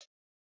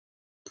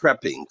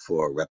prepping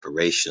for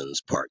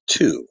reparations part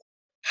 2.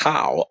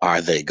 How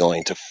are they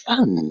going to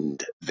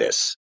fund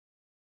this?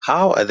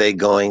 How are they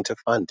going to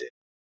fund it?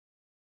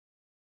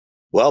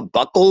 Well,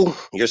 buckle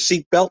your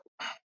seatbelt,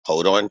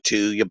 hold on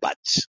to your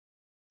butts.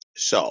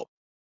 So,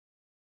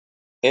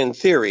 in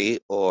theory,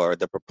 or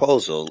the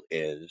proposal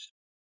is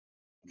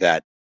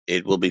that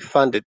it will be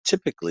funded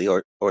typically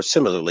or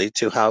similarly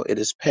to how it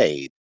is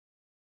paid,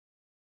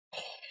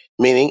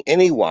 meaning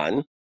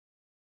anyone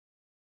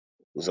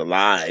who's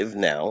alive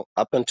now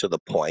up until the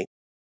point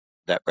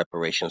that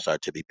reparations are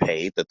to be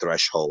paid, the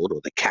threshold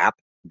or the cap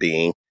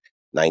being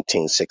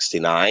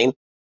 1969.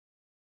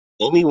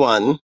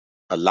 Anyone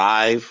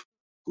alive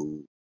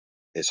who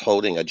is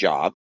holding a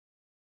job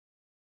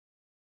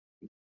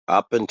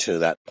up until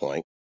that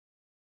point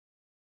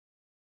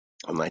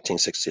of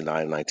 1969,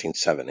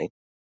 1970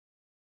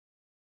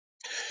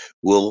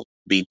 will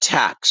be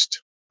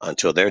taxed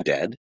until they're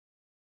dead,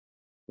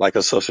 like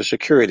a Social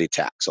Security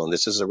tax. And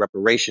this is a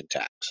reparation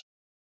tax.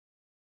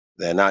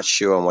 They're not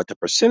sure on what the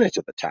percentage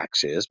of the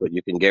tax is, but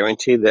you can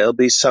guarantee there'll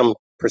be some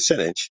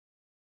percentage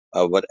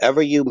of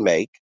whatever you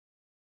make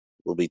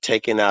will be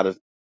taken out of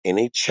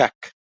any check,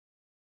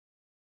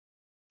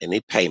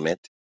 any payment,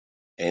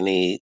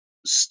 any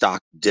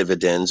stock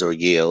dividends or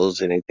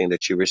yields, anything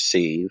that you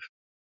receive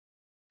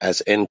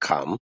as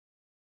income,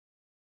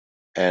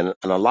 and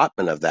an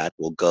allotment of that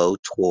will go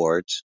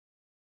towards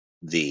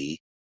the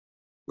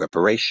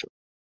reparation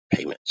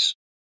payments.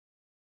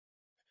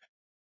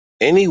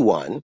 Any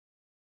one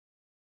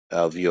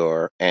of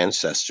your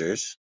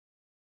ancestors,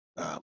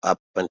 up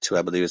until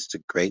I believe it's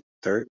the great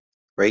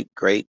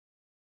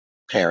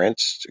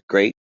parents,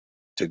 great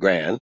to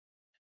grand,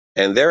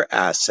 and their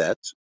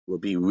assets will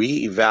be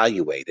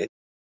reevaluated.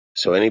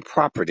 So any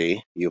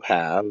property you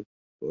have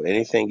or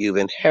anything you've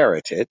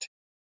inherited,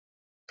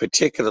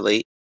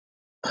 particularly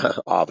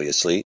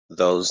obviously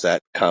those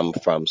that come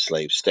from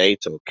slave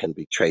states or can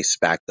be traced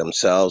back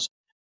themselves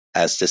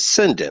as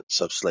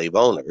descendants of slave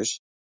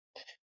owners,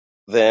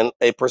 then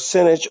a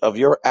percentage of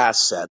your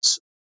assets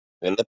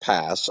in the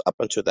past up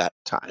until that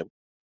time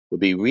would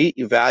be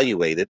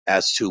reevaluated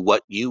as to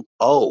what you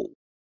owe.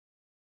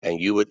 And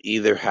you would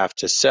either have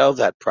to sell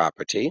that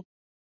property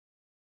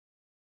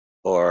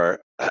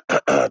or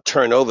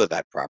turn over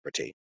that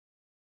property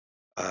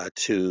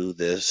to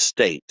the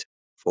state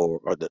or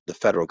the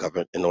federal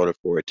government in order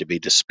for it to be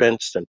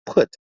dispensed and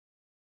put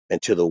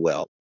into the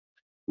well.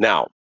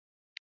 Now,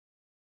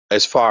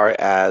 as far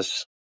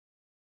as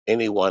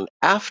anyone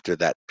after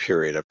that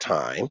period of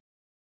time,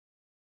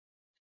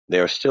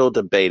 they're still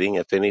debating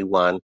if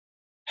anyone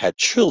had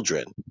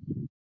children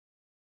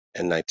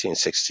in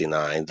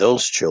 1969.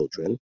 Those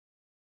children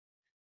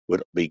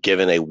would be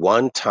given a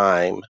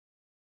one-time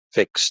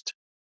fixed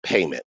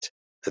payment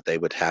that they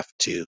would have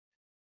to,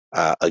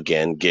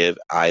 again, give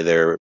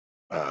either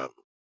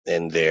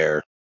in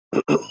their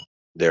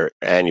their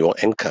annual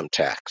income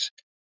tax.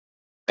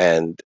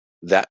 And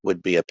that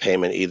would be a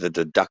payment either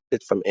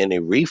deducted from any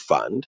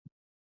refund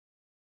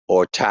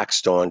or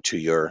taxed on to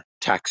your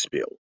tax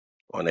bill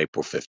on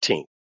April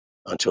 15th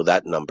until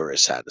that number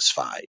is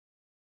satisfied.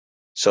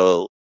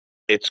 So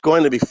it's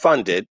going to be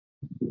funded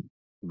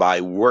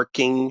by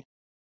working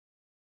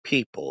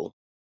people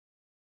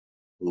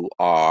who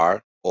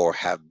are or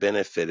have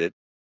benefited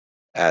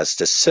as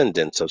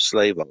descendants of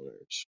slave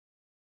owners.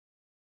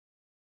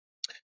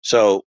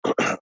 So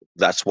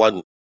that's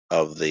one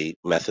of the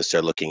methods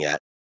they're looking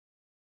at.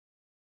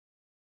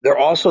 They're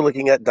also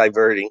looking at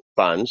diverting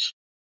funds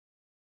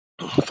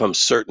from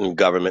certain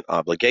government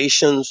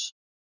obligations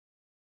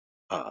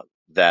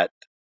that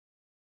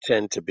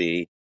tend to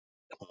be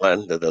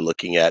one that they're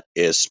looking at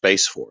is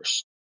Space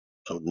Force,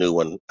 a new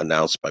one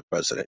announced by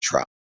President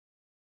Trump.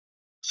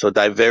 So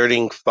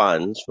diverting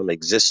funds from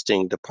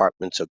existing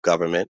departments of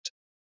government,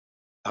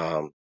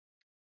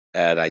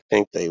 and I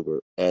think they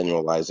were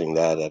annualizing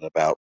that at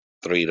about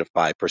 3 to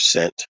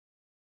 5%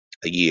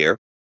 a year,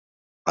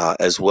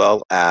 as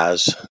well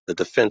as the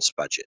defense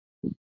budget,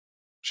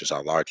 which is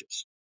our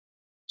largest.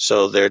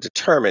 So they're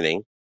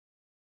determining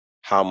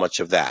how much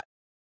of that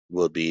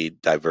will be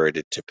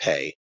diverted to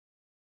pay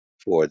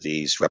for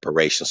these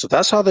reparations. So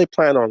that's how they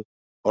plan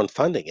on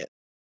funding it,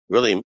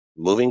 really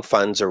moving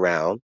funds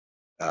around,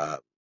 uh,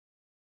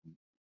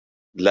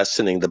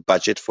 lessening the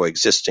budget for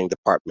existing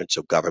departments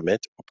of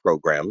government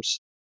programs,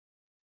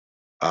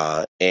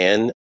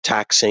 and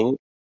taxing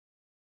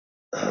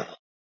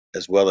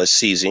as well as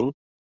seizing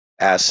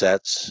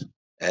assets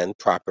and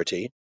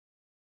property,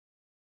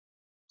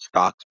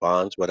 stocks,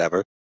 bonds,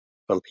 whatever,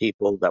 from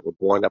people that were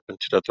born up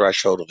into the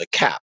threshold of the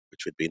cap,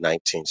 which would be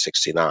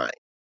 1969.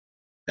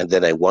 And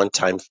then a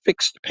one-time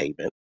fixed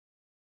payment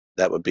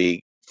that would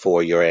be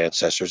for your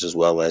ancestors as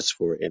well as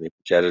for any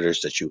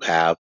progenitors that you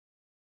have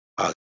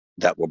uh,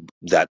 that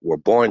were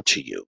born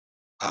to you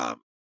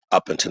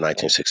up until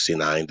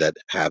 1969 that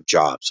have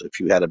jobs. So if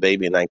you had a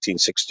baby in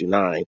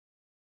 1969,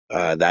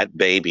 that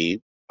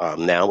baby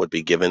now would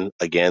be given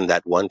again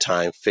that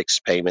one-time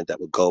fixed payment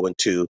that would go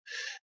into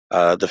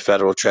the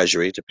federal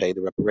treasury to pay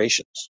the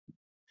reparations.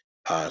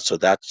 So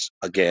that's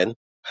again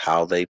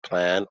how they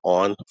plan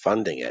on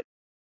funding it.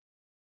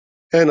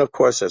 And of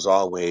course, as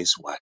always,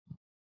 what?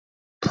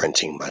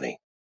 Printing money.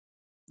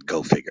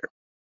 Go figure.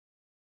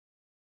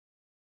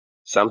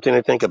 Something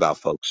to think about,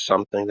 folks.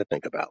 Something to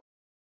think about.